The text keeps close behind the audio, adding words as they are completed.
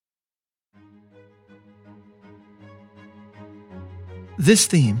This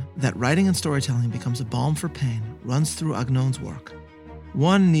theme, that writing and storytelling becomes a balm for pain, runs through Agnon's work.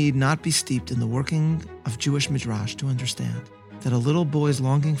 One need not be steeped in the working of Jewish midrash to understand that a little boy's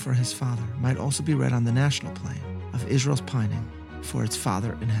longing for his father might also be read on the national plane of Israel's pining for its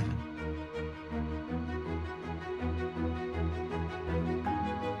father in heaven.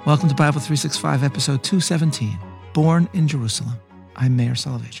 Welcome to Bible 365, episode 217, Born in Jerusalem. I'm Meir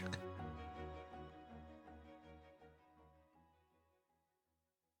Soloveichik.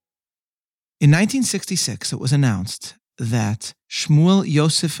 In 1966, it was announced that Shmuel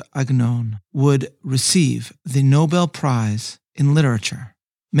Yosef Agnon would receive the Nobel Prize in Literature,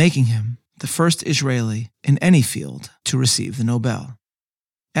 making him the first Israeli in any field to receive the Nobel.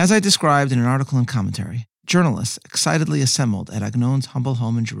 As I described in an article and commentary, journalists excitedly assembled at Agnon's humble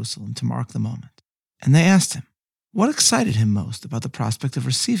home in Jerusalem to mark the moment. And they asked him what excited him most about the prospect of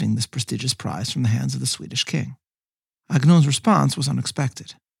receiving this prestigious prize from the hands of the Swedish king. Agnon's response was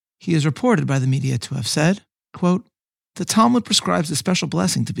unexpected. He is reported by the media to have said, quote, "The Talmud prescribes a special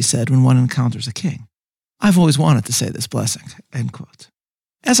blessing to be said when one encounters a king. I've always wanted to say this blessing," end quote.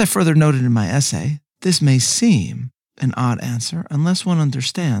 As I further noted in my essay, this may seem an odd answer unless one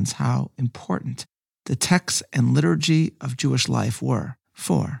understands how important the texts and liturgy of Jewish life were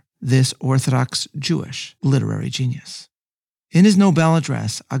for this Orthodox Jewish literary genius. In his Nobel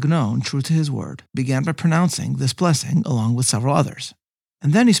address, Agnon, true to his word, began by pronouncing this blessing along with several others.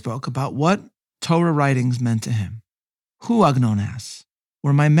 And then he spoke about what Torah writings meant to him. Who, Agnon asks,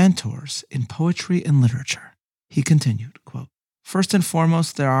 were my mentors in poetry and literature? He continued, quote, "First and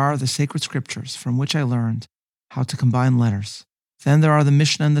foremost, there are the sacred scriptures from which I learned how to combine letters. Then there are the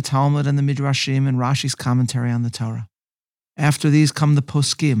Mishnah and the Talmud and the Midrashim and Rashi's commentary on the Torah. After these come the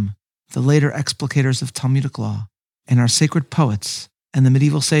Poskim, the later explicators of Talmudic law, and our sacred poets and the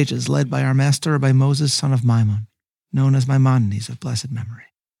medieval sages led by our master Rabbi Moses, son of Maimon, known as Maimonides of blessed memory,"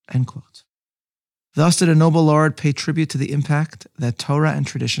 end quote. Thus did a noble lord pay tribute to the impact that Torah and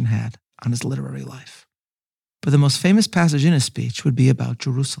tradition had on his literary life. But the most famous passage in his speech would be about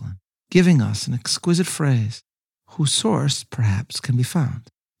Jerusalem, giving us an exquisite phrase whose source, perhaps, can be found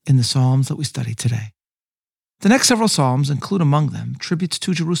in the Psalms that we study today. The next several Psalms include among them tributes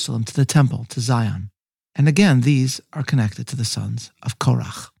to Jerusalem, to the temple, to Zion. And again, these are connected to the sons of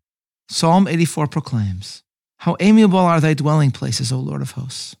Korach. Psalm 84 proclaims, "How amiable are thy dwelling places, O Lord of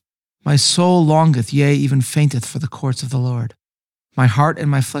hosts! My soul longeth, yea, even fainteth for the courts of the Lord. My heart and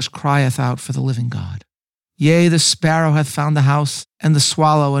my flesh crieth out for the living God. Yea, the sparrow hath found a house, and the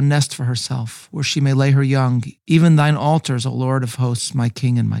swallow a nest for herself, where she may lay her young, even thine altars, O Lord of hosts, my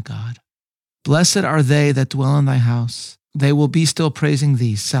King and my God. Blessed are they that dwell in thy house. They will be still praising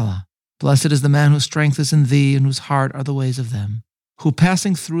thee, Selah. Blessed is the man whose strength is in thee, and whose heart are the ways of them. Who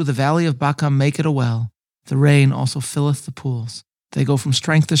passing through the valley of Baca make it a well. The rain also filleth the pools. They go from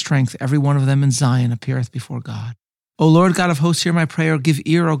strength to strength. Every one of them in Zion appeareth before God. O Lord God of hosts, hear my prayer. Give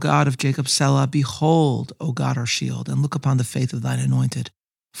ear, O God of Jacob, Selah. Behold, O God, our shield, and look upon the faith of thine anointed.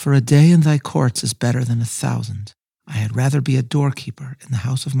 For a day in thy courts is better than 1,000. I had rather be a doorkeeper in the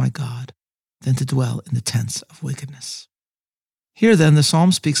house of my God than to dwell in the tents of wickedness." Here then the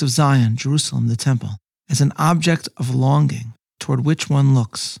psalm speaks of Zion, Jerusalem, the temple, as an object of longing toward which one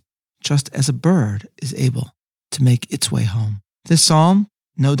looks, just as a bird is able to make its way home. This psalm,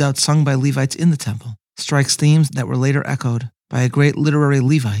 no doubt sung by Levites in the temple, strikes themes that were later echoed by a great literary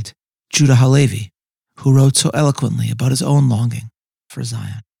Levite, Judah Halevi, who wrote so eloquently about his own longing for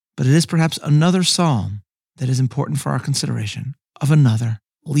Zion. But it is perhaps another psalm that is important for our consideration of another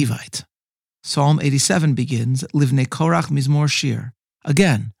Levite. Psalm 87 begins, Livnei Korach Mizmor Shir,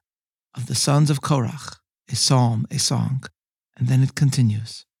 again, of the sons of Korach, a psalm, a song, and then it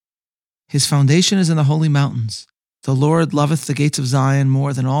continues. His foundation is in the holy mountains. The Lord loveth the gates of Zion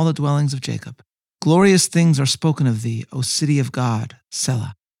more than all the dwellings of Jacob. Glorious things are spoken of thee, O city of God,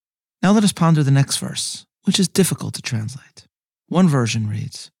 Selah. Now let us ponder the next verse, which is difficult to translate. One version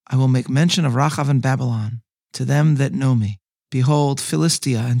reads, I will make mention of Rachav and Babylon to them that know me. Behold,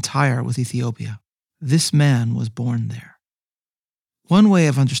 Philistia and Tyre with Ethiopia. This man was born there. One way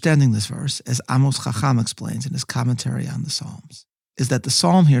of understanding this verse, as Amos Chacham explains in his commentary on the Psalms, is that the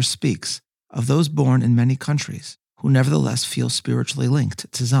psalm here speaks of those born in many countries who nevertheless feel spiritually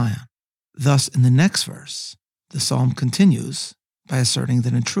linked to Zion. Thus, in the next verse, the psalm continues by asserting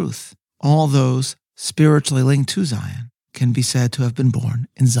that in truth, all those spiritually linked to Zion can be said to have been born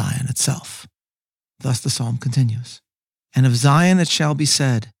in Zion itself. Thus the psalm continues, And of Zion it shall be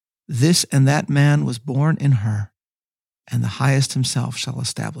said, This and that man was born in her, and the highest himself shall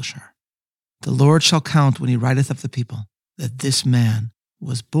establish her. The Lord shall count when he writeth of the people, that this man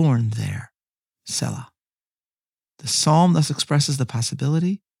was born there. Selah. The psalm thus expresses the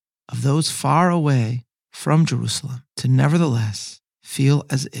possibility of those far away from Jerusalem to nevertheless feel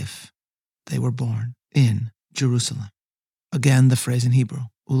as if they were born in Jerusalem. Again, the phrase in Hebrew,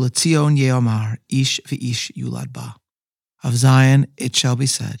 Uletzion yeomar ish v'ish yulad ba. Of Zion it shall be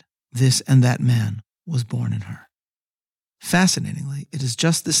said, this and that man was born in her. Fascinatingly, it is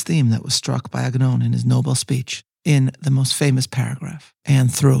just this theme that was struck by Agnon in his Nobel speech in the most famous paragraph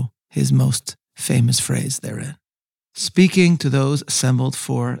and through his most famous phrase therein. Speaking to those assembled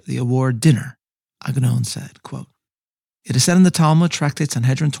for the award dinner, Agnon said, quote, "It is said in the Talmud tractate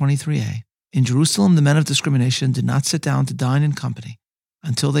Sanhedrin 23a, in Jerusalem the men of discrimination did not sit down to dine in company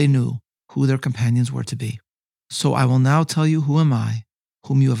until they knew who their companions were to be. So I will now tell you who am I,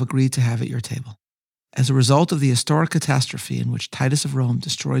 whom you have agreed to have at your table. As a result of the historic catastrophe in which Titus of Rome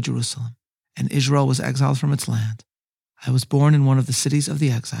destroyed Jerusalem and Israel was exiled from its land, I was born in one of the cities of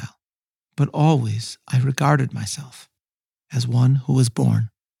the exile, but always I regarded myself as one who was born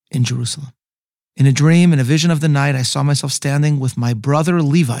in Jerusalem. In a dream, in a vision of the night, I saw myself standing with my brother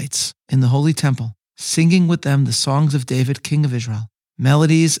Levites in the holy temple, singing with them the songs of David, king of Israel,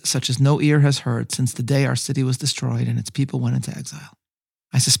 melodies such as no ear has heard since the day our city was destroyed and its people went into exile.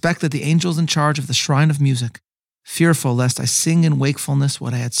 I suspect that the angels in charge of the shrine of music, fearful lest I sing in wakefulness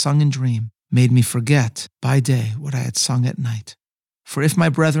what I had sung in dream, made me forget by day what I had sung at night. For if my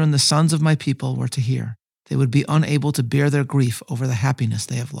brethren, the sons of my people, were to hear, they would be unable to bear their grief over the happiness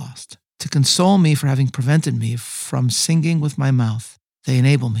they have lost. To console me for having prevented me from singing with my mouth, they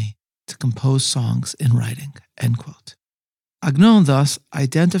enable me to compose songs in writing." End quote. Agnon thus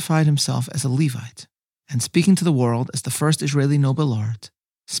identified himself as a Levite, and speaking to the world as the first Israeli Nobel laureate,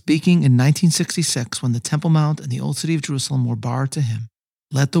 speaking in 1966 when the Temple Mount and the Old City of Jerusalem were barred to him,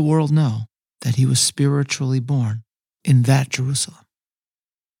 let the world know that he was spiritually born in that Jerusalem.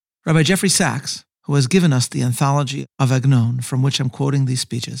 Rabbi Jeffrey Sachs, who has given us the anthology of Agnon from which I'm quoting these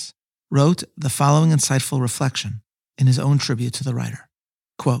speeches, wrote the following insightful reflection in his own tribute to the writer.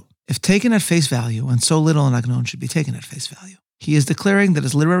 Quote, "If taken at face value, and so little in Agnon should be taken at face value, he is declaring that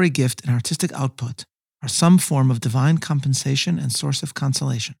his literary gift and artistic output are some form of divine compensation and source of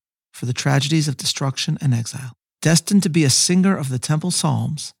consolation for the tragedies of destruction and exile. Destined to be a singer of the temple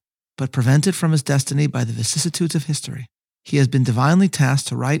psalms, but prevented from his destiny by the vicissitudes of history, he has been divinely tasked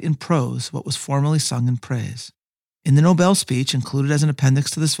to write in prose what was formerly sung in praise. In the Nobel speech included as an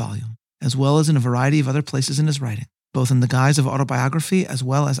appendix to this volume, as well as in a variety of other places in his writing, both in the guise of autobiography as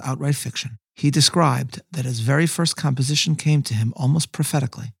well as outright fiction, he described that his very first composition came to him almost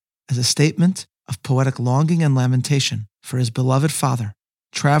prophetically as a statement of poetic longing and lamentation for his beloved father,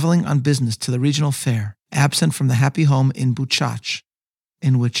 traveling on business to the regional fair, absent from the happy home in Buchach,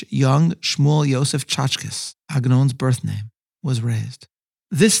 in which young Shmuel Yosef Chachkes, Agnon's birth name, was raised.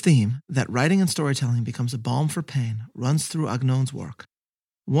 This theme, that writing and storytelling becomes a balm for pain, runs through Agnon's work.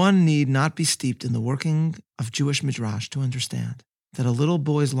 One need not be steeped in the working of Jewish midrash to understand that a little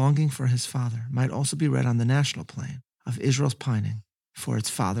boy's longing for his father might also be read on the national plane of Israel's pining for its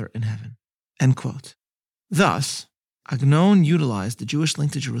father in heaven." End quote. Thus, Agnon utilized the Jewish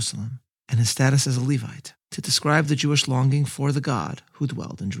link to Jerusalem and his status as a Levite to describe the Jewish longing for the God who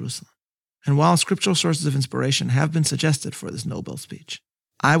dwelled in Jerusalem. And while scriptural sources of inspiration have been suggested for this Nobel speech,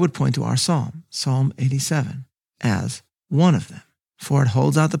 I would point to our psalm, Psalm 87, as one of them, for it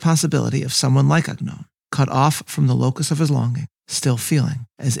holds out the possibility of someone like Agnon, cut off from the locus of his longing, still feeling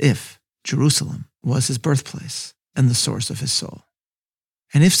as if Jerusalem was his birthplace and the source of his soul.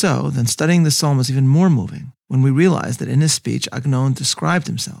 And if so, then studying this psalm is even more moving when we realize that in his speech, Agnon described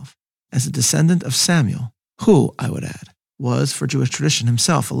himself as a descendant of Samuel, who, I would add, was for Jewish tradition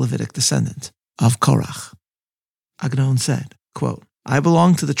himself a Levitic descendant of Korach. Agnon said, quote, "I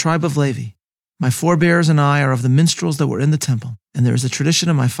belong to the tribe of Levi. My forebears and I are of the minstrels that were in the temple, and there is a tradition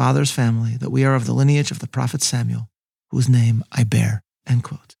in my father's family that we are of the lineage of the prophet Samuel, whose name I bear." End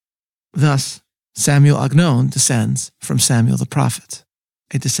quote. Thus, Samuel Agnon descends from Samuel the prophet,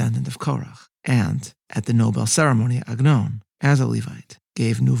 a descendant of Korach, and at the Nobel ceremony, Agnon, as a Levite,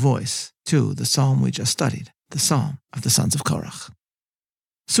 gave new voice to the psalm we just studied, the Psalm of the Sons of Korach.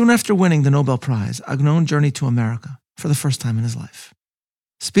 Soon after winning the Nobel Prize, Agnon journeyed to America for the first time in his life.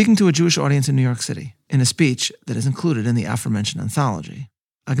 Speaking to a Jewish audience in New York City, in a speech that is included in the aforementioned anthology,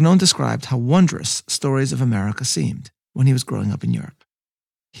 Agnon described how wondrous stories of America seemed when he was growing up in Europe.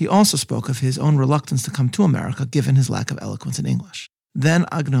 He also spoke of his own reluctance to come to America given his lack of eloquence in English. Then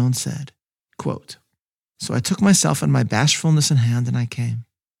Agnon said, quote, "So I took myself and my bashfulness in hand and I came.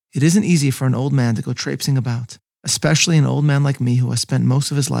 It isn't easy for an old man to go traipsing about, especially an old man like me who has spent most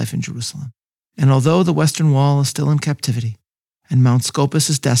of his life in Jerusalem. And although the Western Wall is still in captivity, and Mount Scopus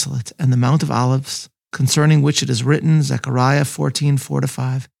is desolate, and the Mount of Olives concerning which it is written, Zechariah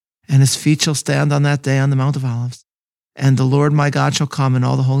 14:4-5, and his feet shall stand on that day on the Mount of Olives, and the Lord my God shall come and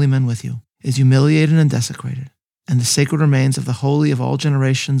all the holy men with you, is humiliated and desecrated, and the sacred remains of the holy of all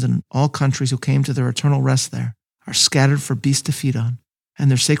generations and all countries who came to their eternal rest there are scattered for beasts to feed on, and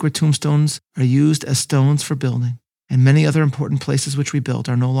their sacred tombstones are used as stones for building, and many other important places which we built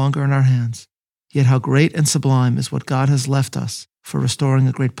are no longer in our hands. Yet how great and sublime is what God has left us for restoring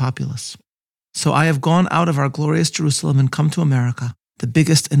a great populace. So I have gone out of our glorious Jerusalem and come to America, the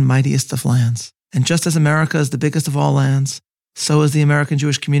biggest and mightiest of lands. And just as America is the biggest of all lands, so is the American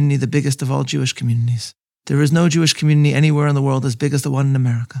Jewish community the biggest of all Jewish communities. There is no Jewish community anywhere in the world as big as the one in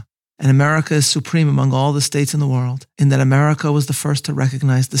America. And America is supreme among all the states in the world, in that America was the first to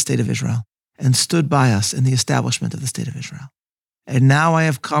recognize the State of Israel and stood by us in the establishment of the State of Israel. And now I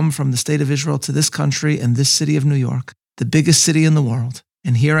have come from the State of Israel to this country and this city of New York, the biggest city in the world.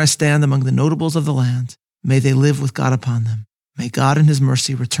 And here I stand among the notables of the land. May they live with God upon them. May God in his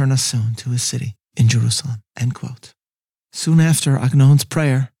mercy return us soon to his city in Jerusalem." End quote. Soon after, Agnon's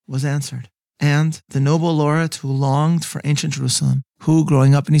prayer was answered. And the Nobel laureate who longed for ancient Jerusalem, who,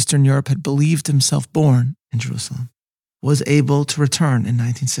 growing up in Eastern Europe, had believed himself born in Jerusalem, was able to return in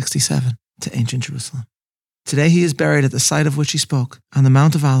 1967 to ancient Jerusalem. Today he is buried at the site of which he spoke, on the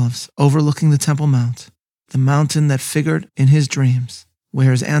Mount of Olives, overlooking the Temple Mount, the mountain that figured in his dreams,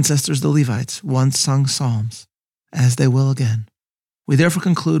 where his ancestors, the Levites, once sung psalms, as they will again. We therefore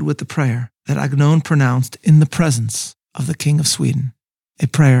conclude with the prayer that Agnon pronounced in the presence of the King of Sweden, a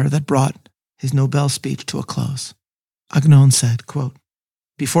prayer that brought his Nobel speech to a close. Agnon said, quote,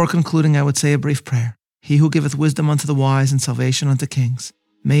 "Before concluding, I would say a brief prayer. He who giveth wisdom unto the wise and salvation unto kings,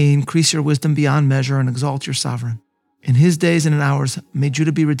 may he increase your wisdom beyond measure and exalt your sovereign. In his days and in ours, may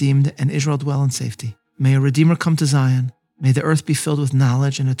Judah be redeemed and Israel dwell in safety. May a Redeemer come to Zion. May the earth be filled with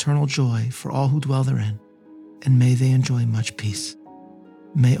knowledge and eternal joy for all who dwell therein. And may they enjoy much peace.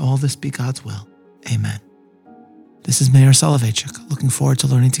 May all this be God's will. Amen." This is Meir Soloveichik, looking forward to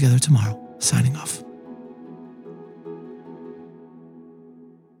learning together tomorrow. Signing off.